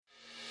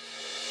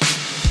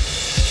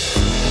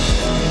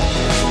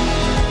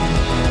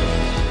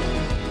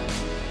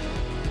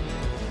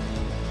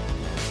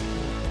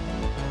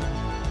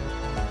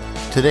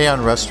Today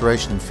on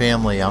Restoration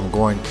Family, I'm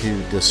going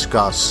to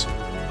discuss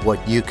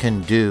what you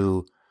can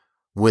do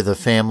with a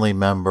family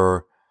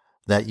member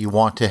that you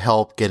want to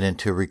help get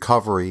into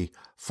recovery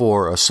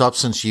for a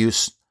substance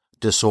use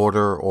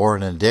disorder or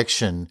an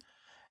addiction,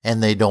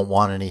 and they don't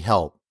want any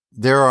help.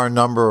 There are a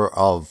number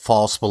of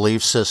false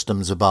belief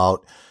systems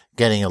about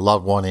getting a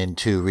loved one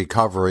into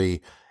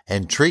recovery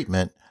and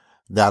treatment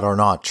that are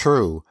not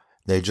true.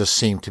 They just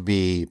seem to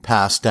be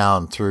passed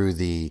down through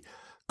the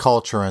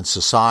culture and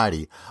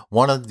society.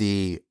 One of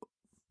the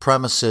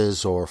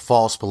premises or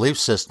false belief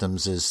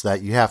systems is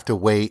that you have to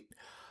wait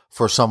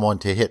for someone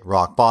to hit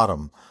rock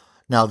bottom.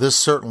 Now, this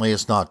certainly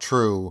is not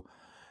true,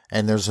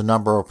 and there's a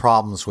number of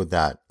problems with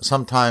that.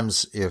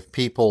 Sometimes if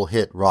people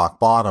hit rock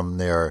bottom,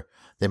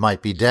 they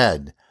might be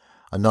dead.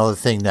 Another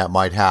thing that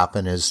might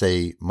happen is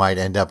they might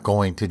end up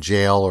going to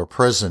jail or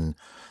prison.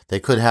 They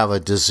could have a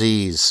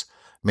disease.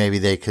 Maybe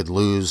they could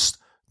lose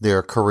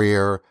their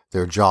career,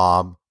 their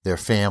job, their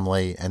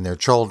family, and their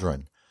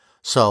children.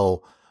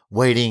 So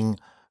waiting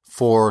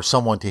for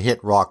someone to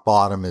hit rock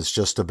bottom is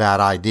just a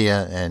bad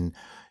idea, and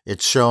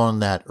it's shown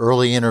that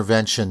early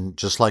intervention,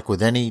 just like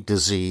with any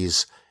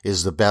disease,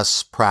 is the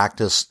best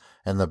practice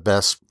and the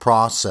best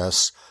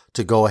process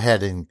to go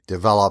ahead and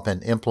develop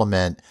and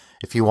implement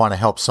if you want to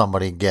help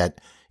somebody get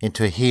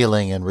into a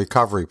healing and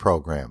recovery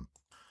program.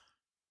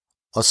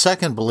 A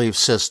second belief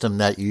system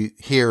that you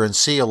hear and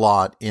see a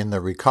lot in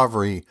the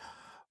recovery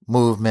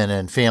movement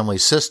and family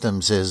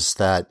systems is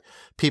that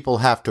people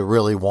have to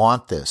really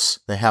want this.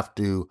 They have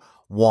to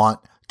want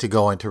to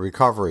go into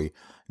recovery.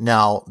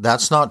 Now,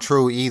 that's not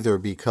true either,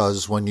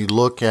 because when you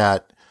look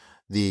at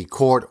the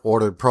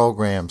court-ordered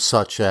programs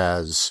such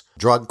as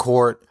drug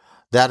court,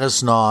 that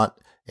is not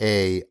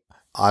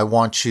I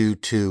want you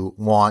to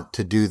want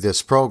to do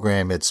this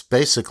program. It's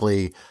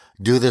basically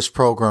do this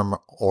program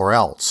or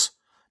else.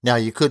 Now,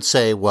 you could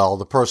say, well,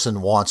 the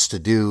person wants to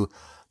do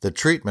the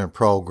treatment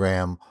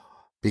program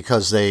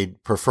because they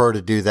prefer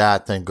to do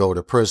that than go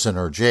to prison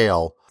or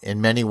jail. In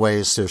many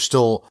ways, there's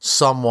still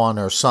someone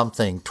or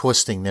something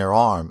twisting their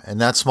arm. And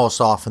that's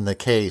most often the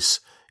case,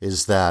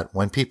 is that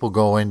when people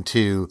go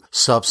into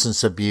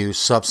substance abuse,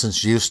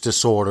 substance use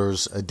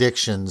disorders,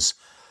 addictions,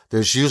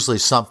 there's usually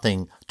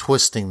something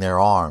twisting their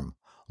arm,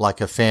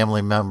 like a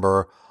family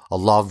member, a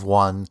loved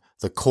one,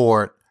 the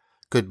court,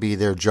 could be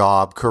their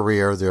job,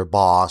 career, their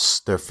boss,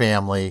 their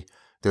family,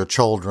 their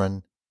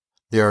children.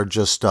 They're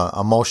just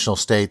emotional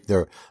state.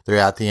 They're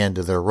at the end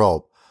of their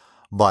rope.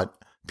 But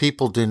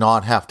people do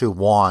not have to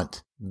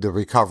want the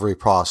recovery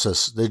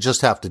process. They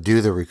just have to do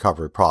the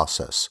recovery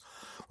process.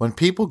 When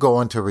people go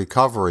into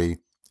recovery,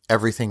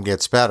 everything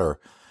gets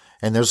better.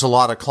 And there's a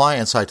lot of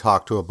clients I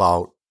talk to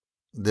about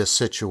this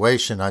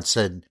situation. I'd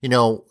said,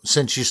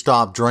 since you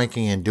stopped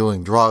drinking and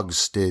doing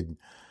drugs, did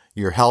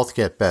your health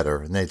get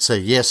better? And they'd say,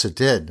 yes, it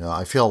did.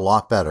 I feel a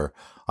lot better.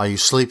 Are you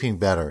sleeping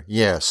better?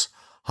 Yes.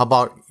 How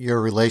about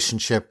your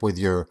relationship with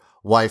your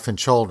wife and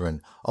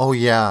children? Oh,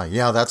 yeah,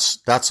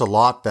 that's a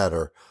lot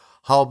better.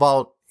 How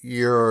about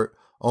your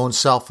own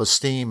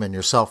self-esteem and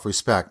your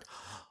self-respect?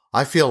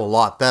 I feel a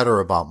lot better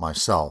about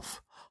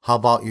myself. How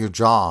about your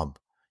job?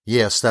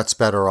 Yes, that's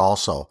better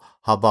also.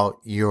 How about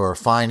your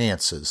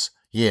finances?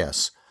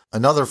 Yes.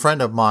 Another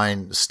friend of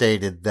mine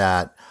stated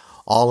that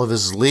all of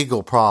his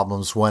legal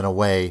problems went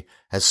away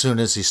as soon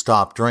as he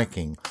stopped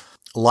drinking.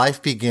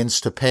 Life begins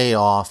to pay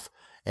off,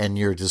 and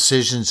your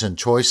decisions and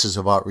choices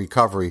about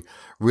recovery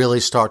really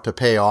start to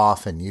pay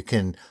off, and you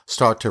can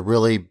start to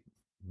really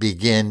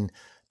begin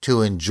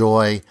to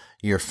enjoy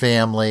your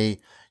family,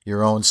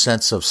 your own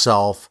sense of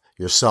self,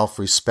 your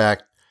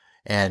self-respect,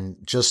 and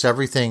just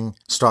everything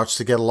starts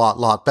to get a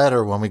lot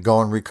better when we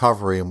go in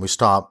recovery and we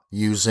stop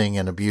using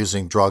and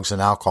abusing drugs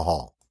and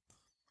alcohol.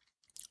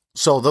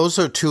 So those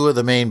are two of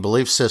the main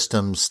belief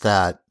systems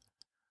that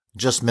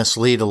just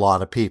mislead a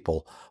lot of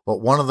people. But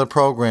one of the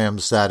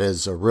programs that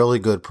is a really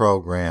good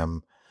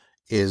program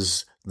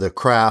is the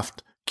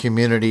CRAFT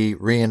Community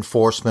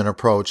Reinforcement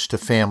Approach to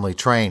Family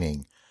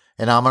Training.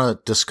 And I'm going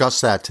to discuss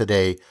that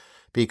today,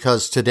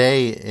 because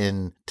today,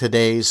 in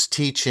today's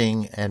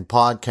teaching and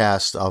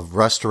podcast of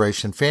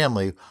Restoration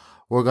Family,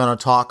 we're going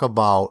to talk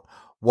about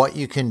what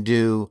you can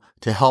do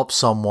to help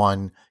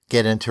someone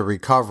get into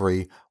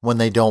recovery when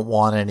they don't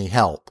want any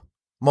help.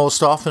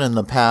 Most often in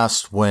the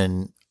past,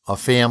 when a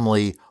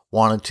family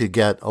wanted to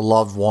get a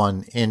loved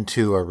one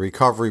into a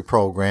recovery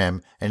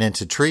program and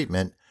into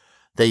treatment,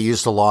 they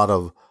used a lot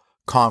of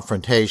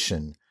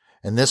confrontation.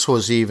 And this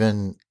was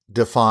even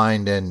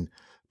defined and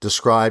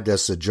described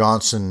as the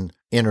Johnson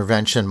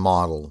intervention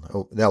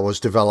model that was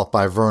developed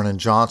by Vernon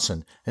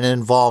Johnson. And it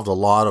involved a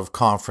lot of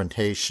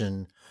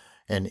confrontation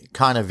and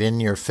kind of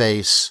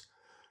in-your-face,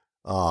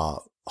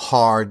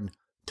 hard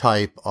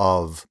type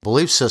of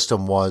belief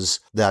system, was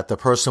that the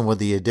person with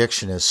the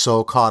addiction is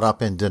so caught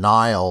up in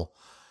denial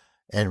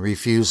and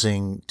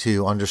refusing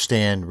to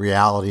understand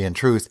reality and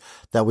truth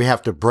that we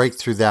have to break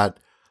through that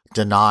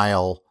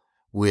denial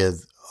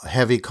with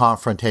heavy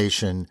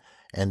confrontation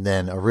and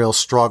then a real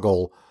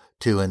struggle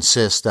to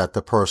insist that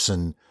the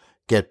person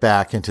get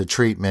back into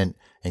treatment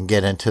and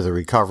get into the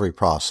recovery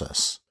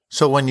process.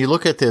 So when you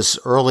look at this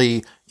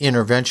early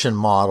intervention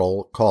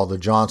model called the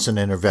Johnson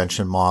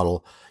intervention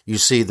model, you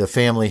see the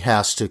family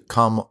has to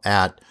come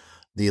at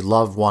the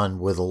loved one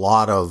with a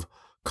lot of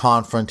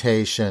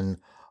confrontation,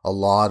 a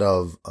lot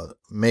of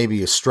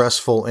maybe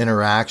stressful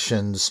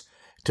interactions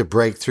to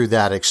break through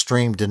that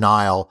extreme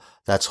denial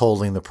that's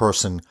holding the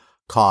person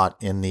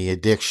caught in the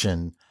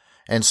addiction.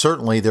 And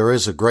certainly there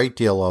is a great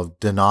deal of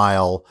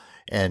denial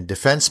and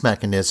defense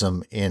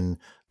mechanism in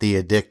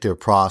the addictive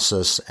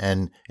process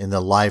and in the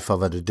life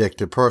of an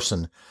addicted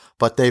person.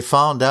 But they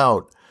found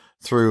out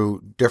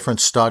through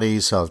different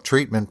studies of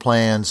treatment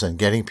plans and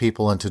getting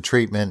people into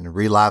treatment and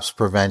relapse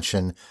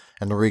prevention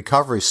and the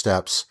recovery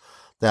steps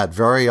that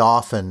very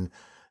often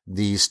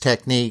these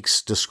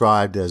techniques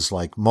described as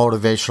like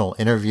motivational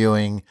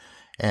interviewing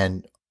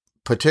and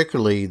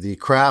particularly the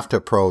CRAFT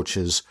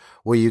approaches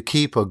where you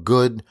keep a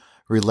good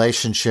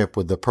relationship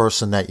with the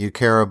person that you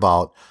care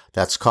about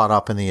that's caught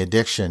up in the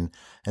addiction,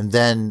 and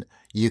then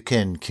you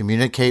can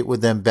communicate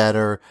with them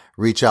better,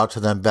 reach out to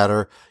them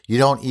better. You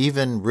don't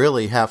even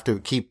really have to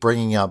keep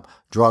bringing up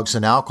drugs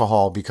and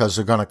alcohol because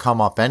they're going to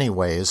come up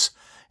anyways.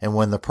 And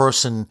when the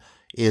person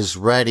is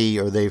ready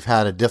or they've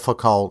had a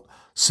difficult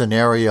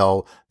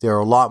scenario, they're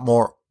a lot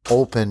more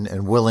open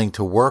and willing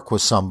to work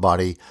with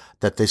somebody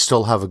that they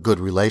still have a good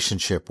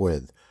relationship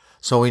with.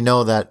 So we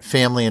know that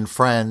family and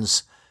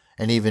friends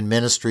and even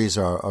ministries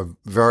are a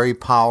very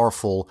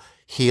powerful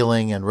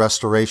healing and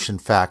restoration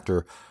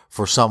factor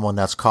for someone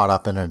that's caught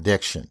up in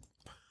addiction.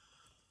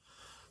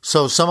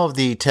 So some of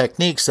the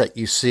techniques that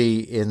you see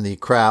in the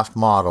CRAFT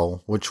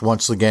model, which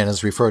once again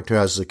is referred to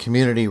as the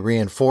community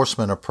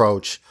reinforcement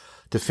approach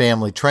to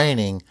family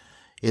training,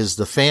 is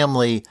the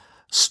family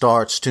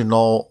starts to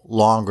no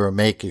longer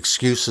make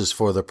excuses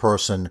for the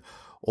person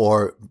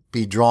or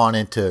be drawn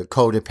into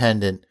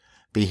codependent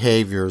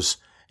behaviors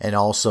and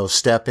also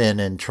step in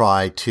and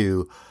try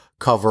to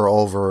cover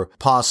over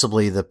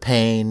possibly the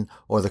pain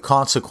or the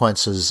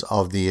consequences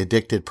of the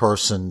addicted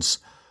person's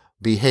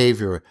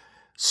behavior.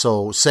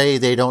 So say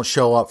they don't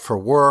show up for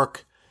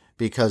work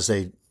because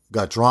they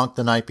got drunk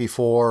the night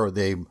before or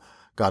they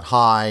got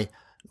high.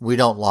 We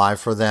don't lie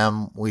for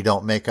them. We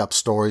don't make up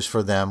stories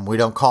for them. We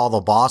don't call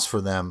the boss for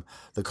them.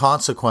 The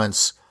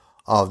consequence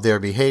of their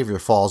behavior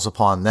falls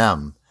upon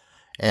them.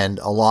 And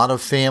a lot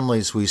of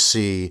families we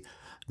see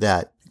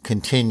that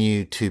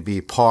continue to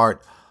be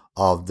part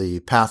of the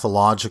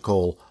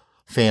pathological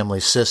family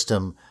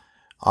system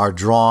are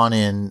drawn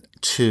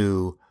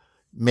into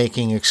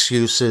making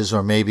excuses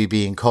or maybe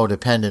being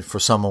codependent for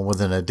someone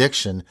with an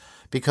addiction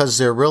because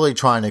they're really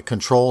trying to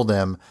control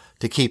them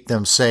to keep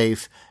them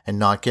safe and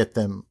not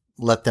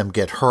let them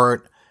get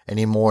hurt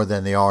any more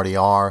than they already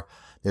are.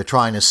 They're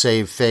trying to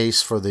save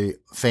face for the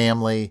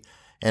family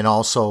and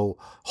also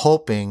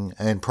hoping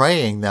and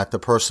praying that the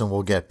person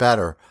will get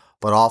better.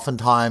 But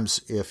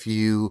oftentimes, if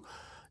you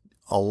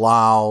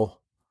allow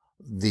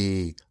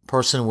the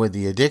person with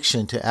the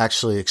addiction to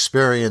actually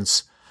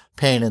experience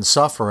pain and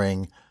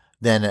suffering,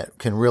 then it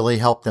can really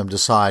help them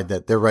decide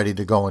that they're ready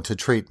to go into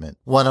treatment.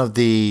 One of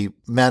the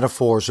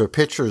metaphors or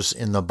pictures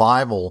in the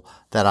Bible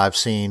that I've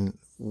seen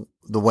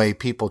the way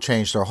people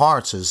change their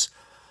hearts is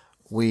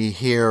we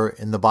hear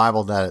in the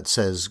Bible that it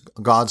says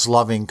God's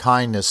loving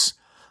kindness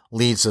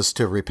leads us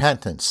to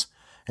repentance.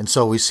 And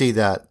so we see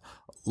that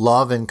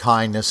love and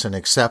kindness and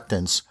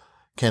acceptance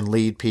can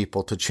lead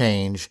people to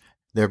change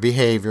their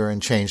behavior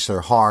and change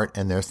their heart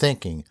and their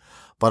thinking.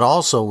 But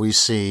also we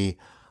see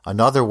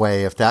another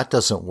way, if that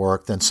doesn't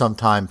work, then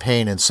sometimes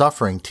pain and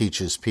suffering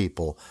teaches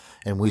people.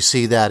 And we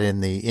see that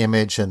in the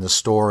image and the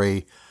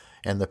story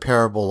and the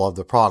parable of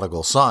the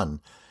prodigal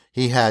son.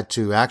 He had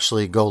to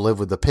actually go live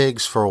with the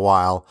pigs for a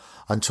while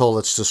until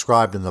it's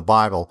described in the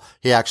Bible.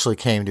 He actually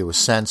came to his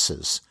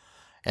senses.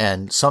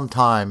 And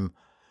sometime,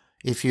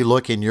 if you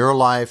look in your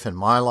life and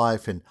my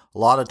life, and a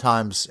lot of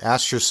times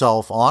ask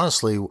yourself,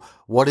 honestly,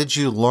 what did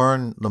you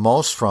learn the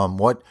most from?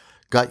 What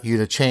got you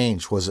to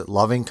change? Was it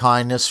loving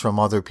kindness from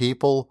other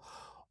people?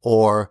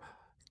 Or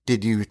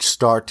did you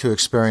start to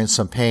experience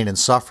some pain and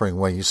suffering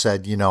where you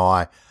said,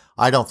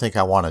 I don't think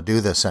I want to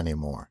do this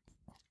anymore?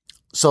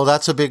 So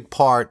that's a big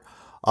part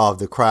of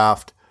the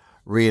CRAFT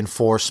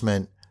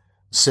reinforcement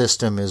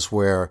system, is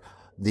where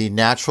the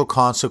natural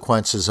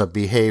consequences of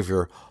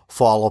behavior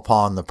fall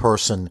upon the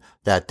person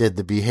that did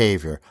the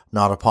behavior,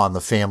 not upon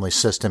the family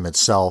system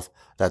itself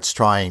that's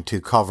trying to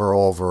cover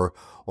over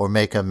or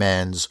make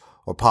amends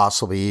or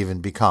possibly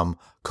even become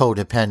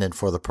codependent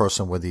for the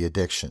person with the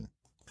addiction.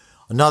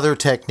 Another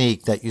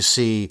technique that you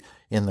see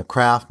in the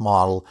CRAFT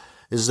model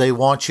is they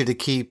want you to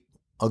keep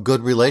a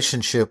good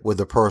relationship with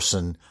the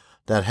person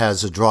that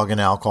has a drug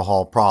and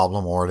alcohol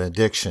problem or an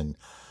addiction.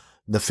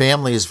 The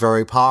family is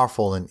very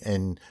powerful,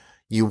 and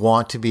you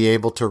want to be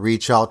able to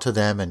reach out to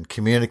them and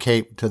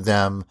communicate to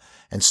them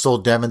and still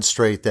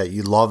demonstrate that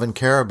you love and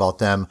care about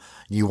them.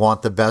 You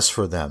want the best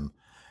for them.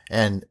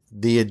 And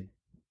the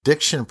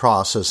addiction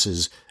process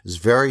is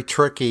very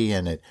tricky,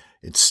 and it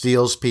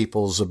steals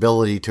people's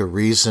ability to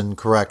reason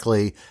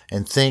correctly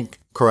and think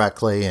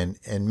correctly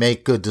and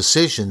make good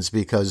decisions,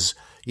 because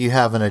you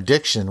have an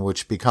addiction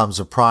which becomes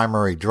a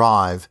primary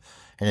drive,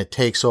 and it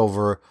takes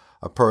over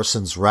a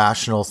person's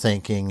rational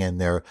thinking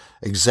and their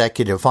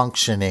executive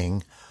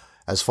functioning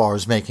as far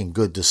as making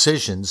good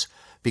decisions,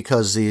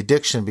 because the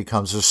addiction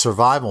becomes a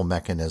survival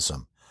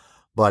mechanism.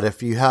 But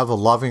if you have a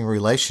loving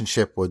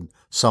relationship with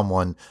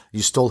someone,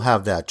 you still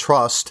have that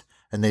trust,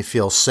 and they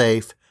feel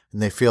safe,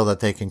 and they feel that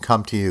they can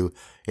come to you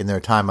in their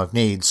time of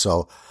need.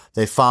 So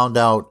they found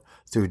out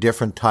through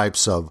different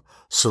types of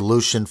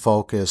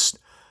solution-focused,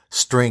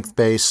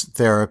 strength-based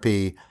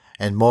therapy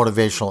and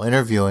motivational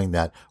interviewing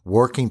that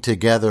working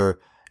together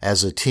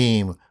as a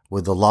team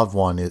with the loved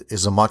one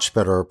is a much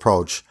better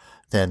approach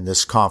than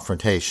this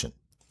confrontation.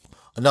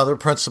 Another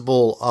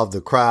principle of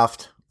the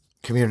CRAFT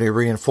community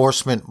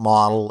reinforcement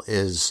model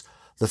is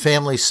the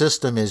family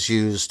system is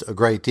used a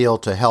great deal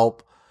to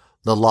help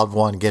the loved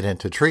one get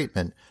into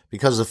treatment,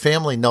 because the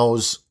family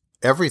knows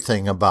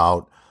everything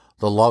about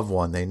the loved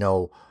one. They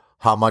know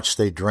how much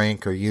they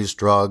drink or use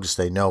drugs.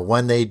 They know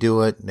when they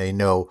do it. They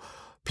know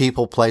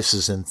people,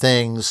 places, and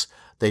things.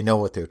 They know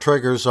what their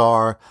triggers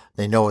are.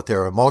 They know what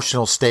their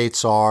emotional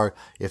states are,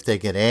 if they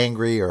get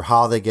angry or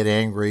how they get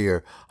angry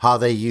or how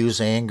they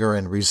use anger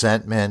and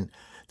resentment.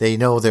 They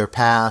know their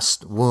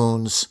past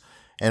wounds,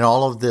 and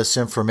all of this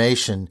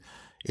information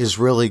is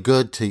really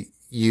good to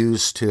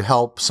use to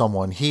help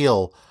someone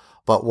heal.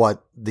 But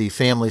what the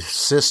family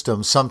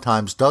system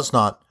sometimes does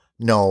not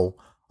know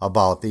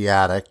about the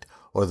addict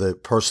or the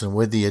person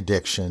with the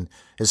addiction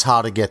is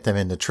how to get them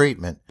into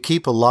treatment.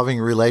 Keep a loving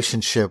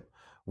relationship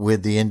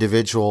with the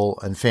individual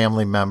and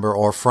family member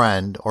or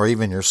friend or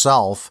even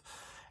yourself,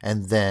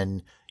 and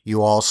then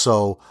you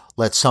also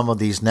let some of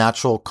these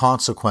natural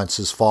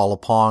consequences fall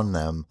upon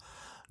them.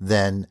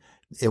 Then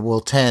it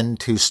will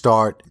tend to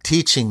start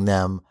teaching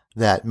them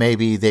that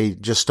maybe they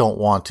just don't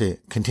want to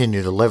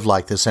continue to live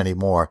like this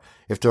anymore.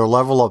 If their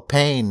level of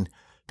pain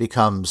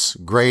becomes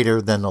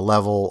greater than the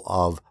level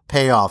of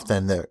payoff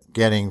than they're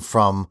getting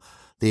from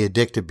the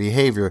addictive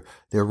behavior,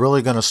 they're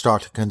really going to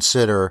start to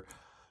consider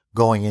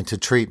going into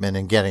treatment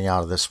and getting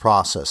out of this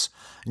process.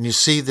 And you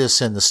see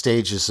this in the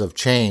stages of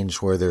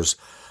change where there's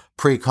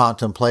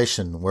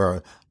pre-contemplation,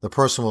 where the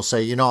person will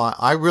say,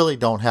 I really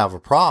don't have a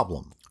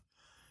problem.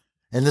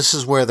 And this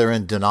is where they're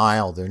in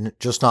denial. They're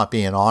just not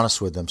being honest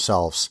with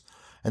themselves.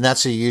 And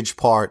that's a huge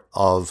part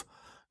of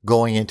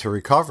going into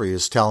recovery,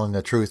 is telling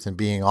the truth and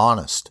being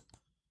honest.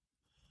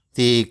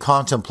 The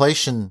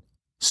contemplation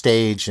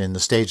stage and the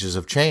stages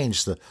of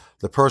change, the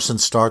person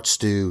starts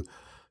to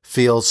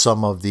feel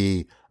some of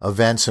the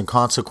events and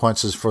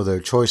consequences for their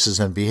choices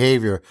and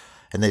behavior,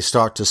 and they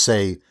start to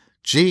say,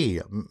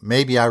 gee,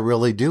 maybe I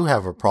really do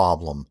have a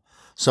problem.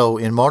 So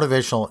in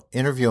motivational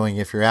interviewing,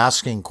 if you're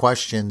asking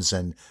questions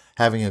and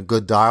having a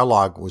good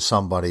dialogue with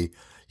somebody,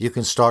 you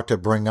can start to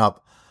bring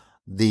up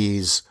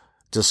these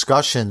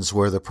discussions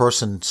where the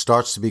person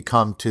starts to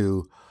become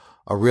to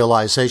a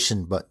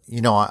realization, but,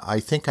 I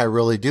think I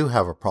really do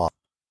have a problem.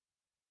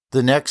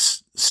 The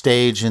next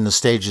stage in the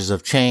stages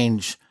of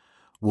change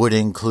would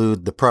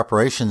include the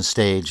preparation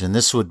stage, and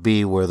this would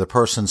be where the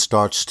person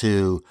starts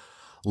to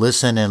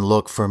listen and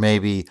look for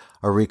maybe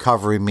a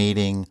recovery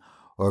meeting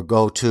or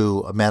go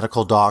to a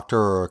medical doctor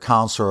or a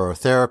counselor or a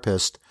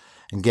therapist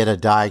and get a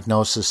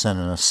diagnosis and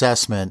an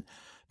assessment,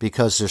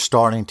 because they're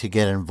starting to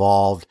get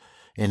involved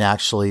in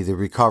actually the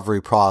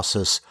recovery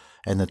process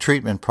and the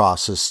treatment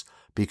process,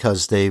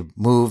 because they've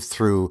moved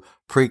through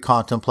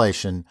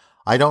pre-contemplation,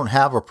 I don't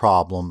have a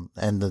problem,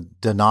 and the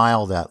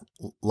denial that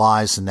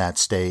lies in that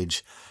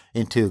stage,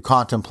 into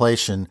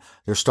contemplation.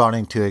 They're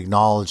starting to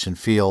acknowledge and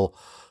feel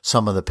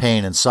some of the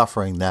pain and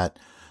suffering that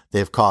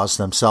they've caused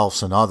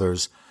themselves and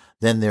others.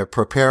 Then they're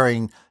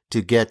preparing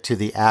to get to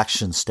the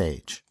action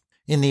stage.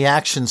 In the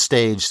action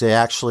stage, they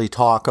actually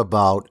talk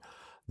about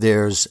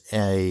there's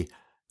a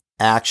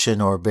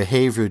action or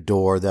behavior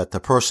door that the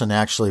person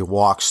actually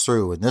walks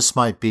through. And this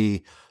might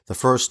be the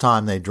first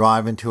time they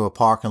drive into a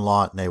parking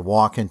lot and they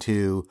walk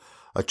into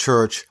a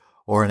church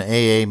or an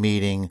AA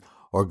meeting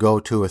or go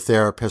to a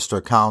therapist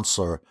or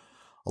counselor.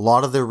 A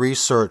lot of the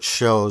research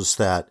shows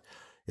that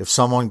if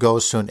someone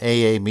goes to an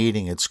AA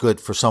meeting, it's good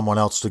for someone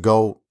else to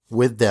go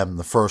with them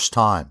the first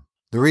time.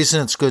 The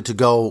reason it's good to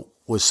go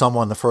with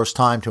someone the first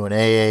time to an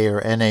AA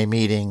or NA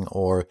meeting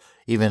or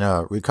even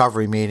a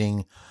recovery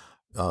meeting,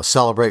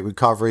 Celebrate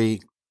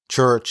Recovery,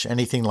 church,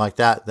 anything like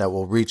that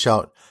will reach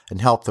out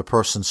and help the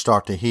person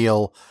start to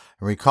heal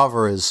and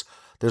recover, is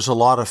there's a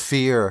lot of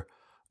fear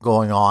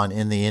going on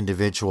in the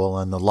individual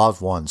and the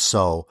loved one.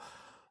 So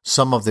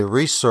some of the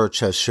research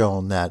has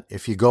shown that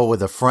if you go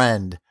with a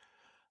friend,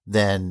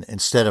 then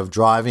instead of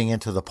driving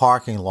into the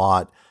parking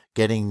lot,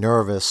 getting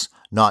nervous,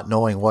 not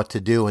knowing what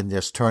to do and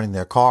just turning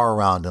their car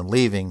around and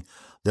leaving,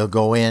 they'll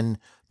go in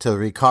to the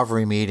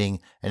recovery meeting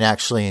and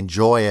actually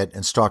enjoy it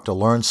and start to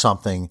learn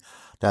something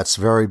that's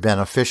very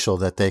beneficial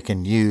that they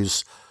can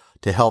use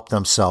to help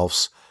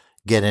themselves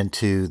get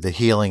into the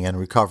healing and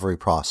recovery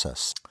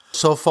process.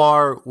 So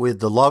far with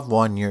the loved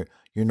one, you're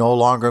no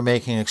longer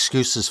making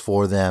excuses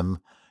for them.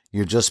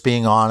 You're just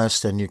being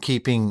honest, and you're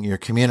keeping your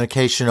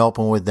communication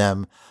open with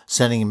them,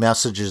 sending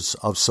messages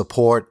of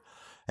support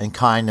and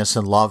kindness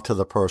and love to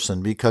the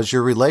person, because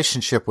your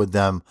relationship with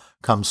them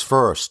comes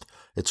first.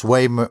 It's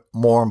way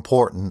more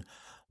important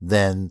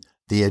than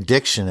the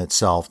addiction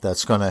itself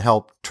that's going to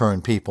help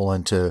turn people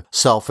into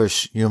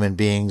selfish human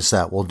beings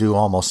that will do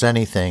almost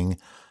anything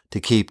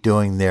to keep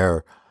doing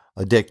their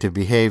addictive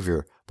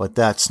behavior. But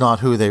that's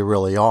not who they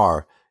really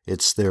are.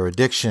 It's their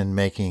addiction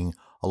making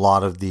a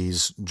lot of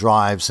these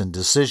drives and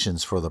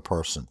decisions for the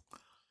person.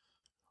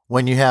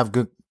 When you have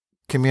good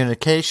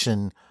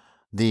communication,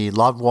 the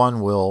loved one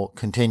will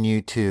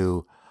continue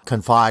to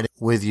confide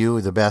with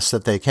you the best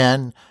that they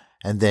can,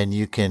 and then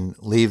you can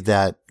leave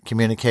that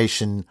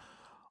communication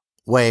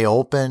way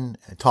open,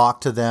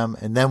 talk to them,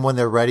 and then when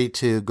they're ready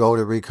to go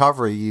to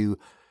recovery, you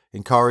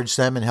encourage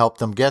them and help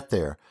them get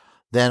there.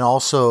 Then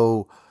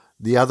also,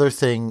 the other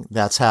thing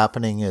that's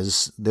happening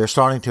is they're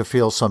starting to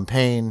feel some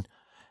pain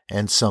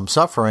and some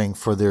suffering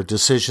for their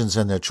decisions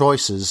and their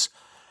choices,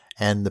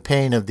 and the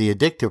pain of the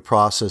addictive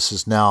process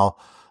is now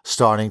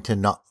starting to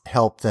not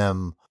help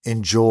them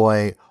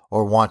enjoy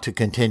or want to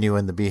continue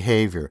in the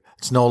behavior.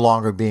 It's no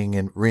longer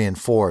being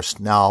reinforced.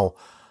 Now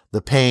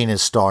the pain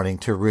is starting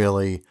to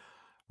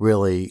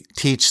really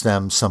teach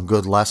them some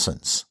good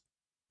lessons.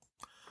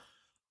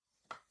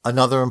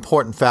 Another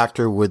important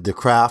factor with the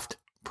CRAFT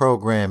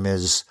program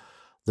is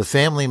the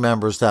family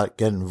members that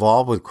get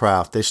involved with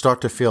CRAFT, they start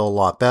to feel a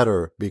lot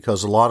better,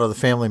 because a lot of the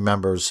family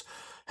members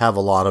have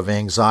a lot of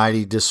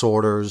anxiety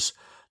disorders,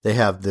 they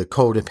have the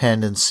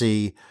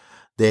codependency,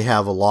 they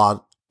have a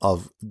lot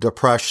of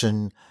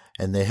depression,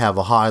 and they have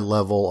a high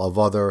level of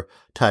other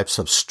types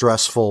of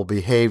stressful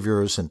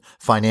behaviors and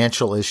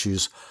financial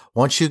issues.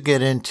 Once you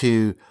get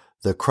into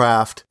the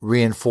CRAFT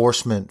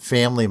reinforcement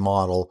family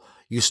model,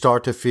 you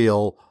start to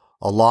feel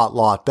a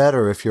lot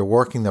better if you're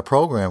working the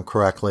program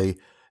correctly,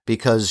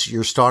 because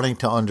you're starting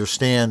to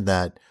understand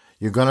that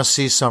you're going to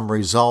see some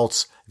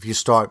results if you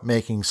start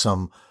making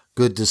some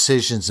good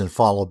decisions and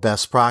follow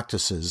best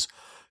practices,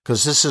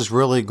 because this is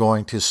really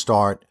going to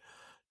start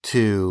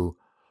to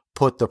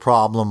put the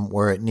problem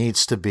where it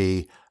needs to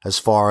be as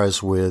far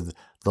as with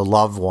the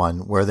loved one,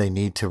 where they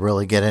need to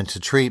really get into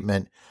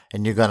treatment,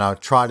 and you're going to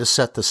try to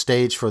set the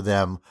stage for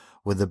them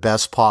with the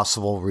best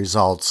possible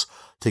results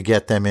to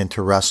get them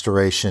into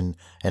restoration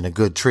and a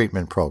good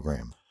treatment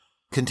program.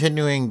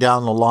 Continuing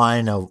down the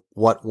line of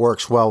what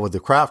works well with the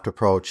CRAFT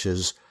approach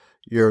is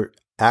you're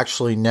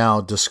actually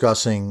now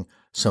discussing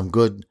some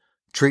good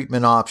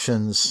treatment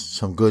options,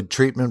 some good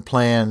treatment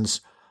plans,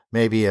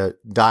 maybe a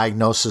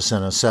diagnosis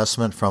and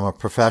assessment from a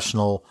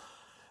professional,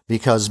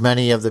 because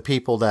many of the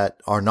people that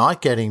are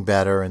not getting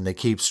better and they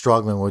keep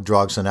struggling with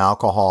drugs and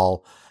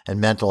alcohol and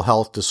mental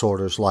health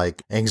disorders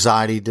like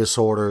anxiety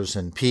disorders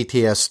and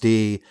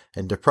PTSD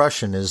and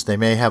depression is they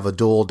may have a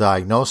dual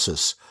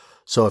diagnosis.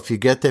 So if you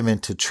get them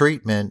into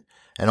treatment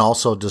and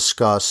also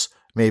discuss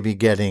maybe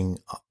getting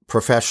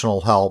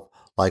professional help,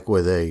 like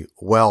with a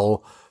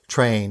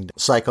well-trained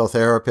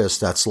psychotherapist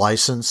that's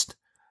licensed,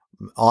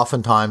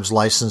 oftentimes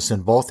licensed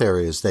in both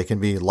areas. They can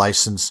be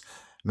licensed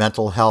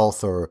mental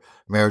health or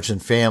marriage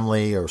and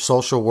family or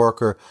social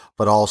worker,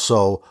 but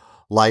also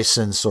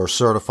licensed or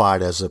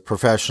certified as a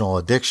professional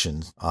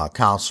addiction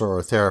counselor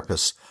or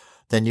therapist.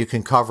 Then you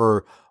can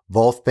cover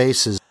both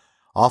bases.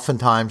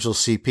 Oftentimes you'll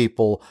see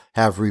people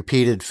have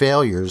repeated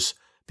failures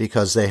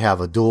because they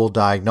have a dual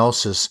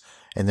diagnosis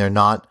and they're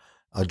not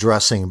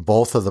addressing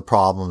both of the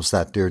problems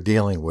that they're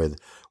dealing with,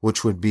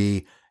 which would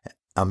be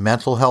a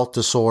mental health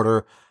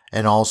disorder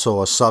and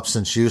also a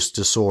substance use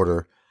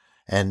disorder.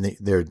 And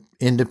they're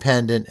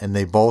independent and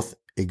they both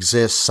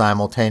exist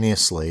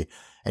simultaneously,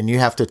 and you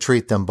have to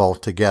treat them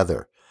both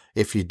together.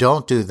 If you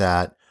don't do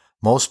that,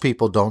 most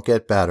people don't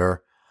get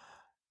better,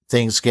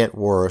 things get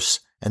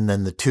worse, and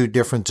then the two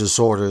different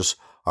disorders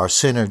are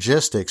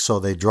synergistic, so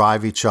they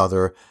drive each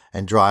other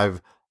and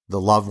drive the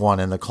loved one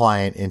and the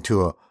client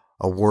into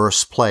a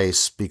worse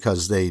place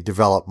because they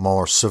develop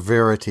more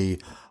severity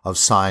of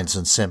signs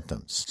and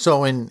symptoms.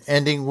 So in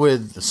ending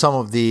with some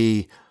of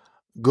the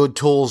good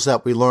tools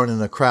that we learn in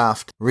the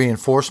CRAFT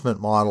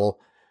reinforcement model,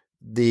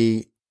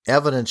 the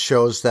evidence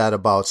shows that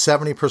about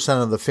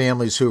 70% of the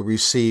families who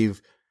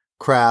receive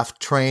CRAFT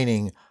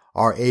training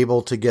are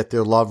able to get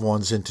their loved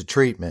ones into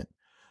treatment.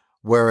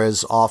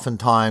 Whereas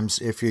oftentimes,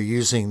 if you're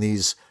using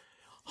these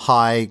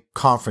high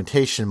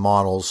confrontation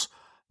models,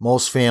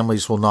 most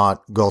families will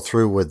not go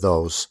through with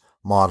those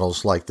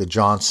models like the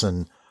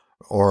Johnson,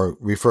 or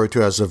referred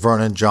to as the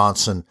Vernon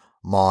Johnson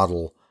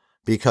model,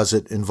 because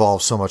it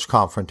involves so much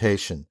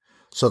confrontation.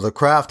 So the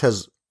CRAFT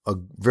has a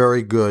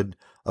very good,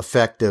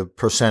 effective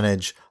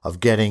percentage of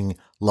getting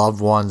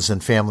loved ones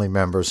and family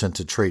members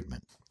into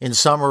treatment. In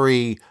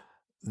summary,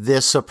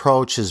 this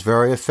approach is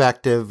very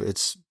effective.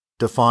 It's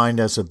defined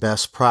as a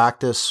best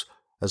practice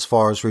as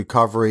far as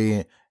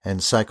recovery and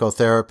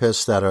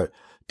psychotherapists that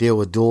deal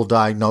with dual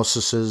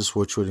diagnoses,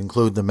 which would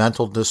include the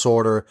mental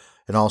disorder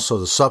and also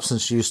the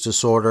substance use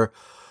disorder.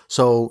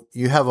 So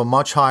you have a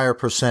much higher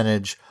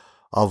percentage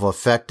of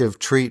effective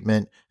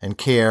treatment and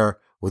care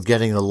with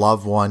getting the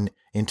loved one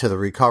into the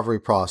recovery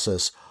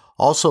process.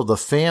 Also, the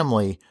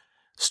family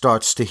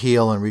starts to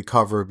heal and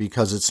recover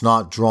because it's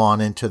not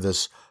drawn into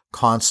this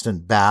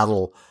constant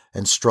battle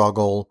and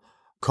struggle,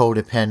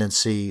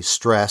 codependency,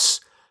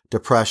 stress,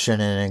 depression,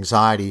 and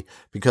anxiety,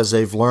 because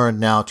they've learned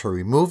now to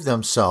remove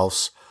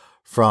themselves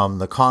from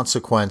the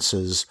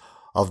consequences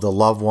of the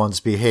loved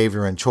one's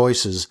behavior and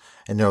choices,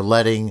 and they're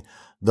letting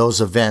those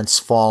events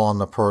fall on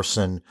the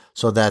person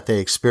so that they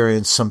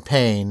experience some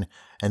pain,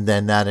 and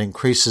then that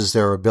increases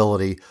their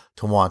ability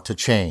to want to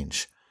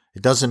change.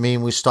 It doesn't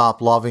mean we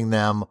stop loving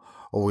them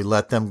or we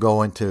let them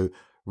go into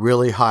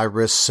really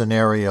high-risk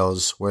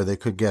scenarios where they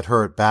could get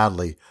hurt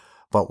badly,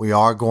 but we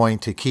are going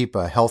to keep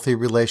a healthy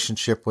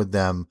relationship with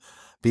them,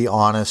 be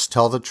honest,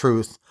 tell the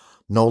truth,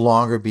 no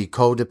longer be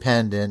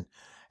codependent,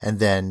 and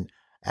then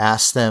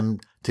ask them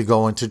to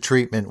go into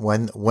treatment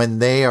when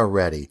they are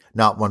ready,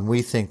 not when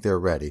we think they're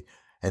ready.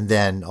 And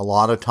then a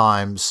lot of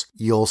times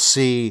you'll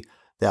see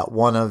that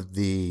one of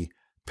the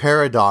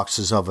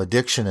paradoxes of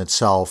addiction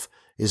itself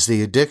is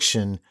the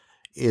addiction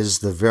is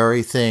the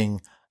very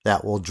thing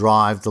that will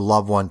drive the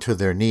loved one to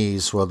their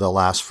knees where they'll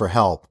ask for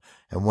help.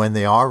 And when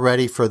they are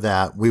ready for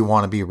that, we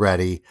want to be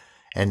ready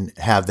and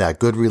have that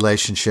good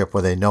relationship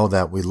where they know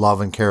that we love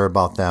and care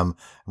about them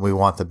and we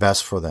want the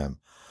best for them.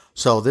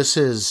 So this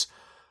is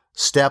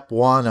step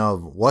one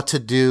of what to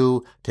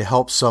do to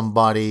help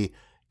somebody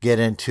get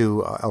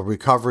into a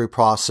recovery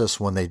process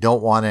when they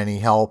don't want any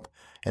help.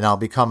 And I'll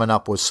be coming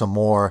up with some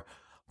more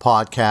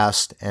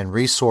podcasts and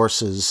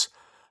resources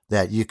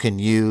that you can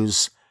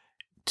use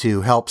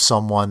to help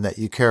someone that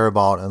you care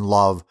about and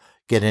love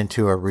get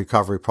into a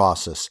recovery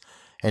process.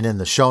 And in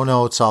the show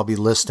notes, I'll be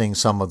listing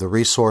some of the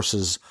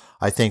resources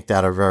I think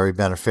that are very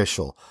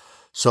beneficial.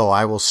 So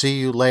I will see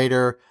you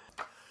later.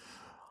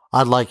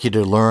 I'd like you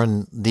to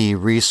learn the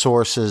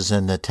resources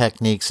and the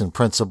techniques and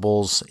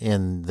principles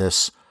in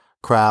this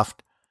CRAFT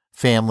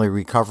family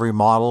recovery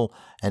model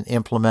and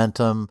implement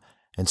them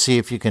and see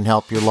if you can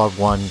help your loved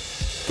one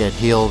get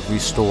healed,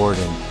 restored,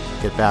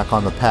 and get back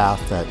on the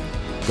path that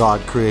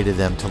God created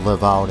them to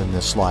live out in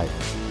this life.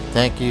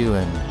 Thank you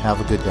and have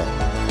a good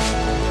day.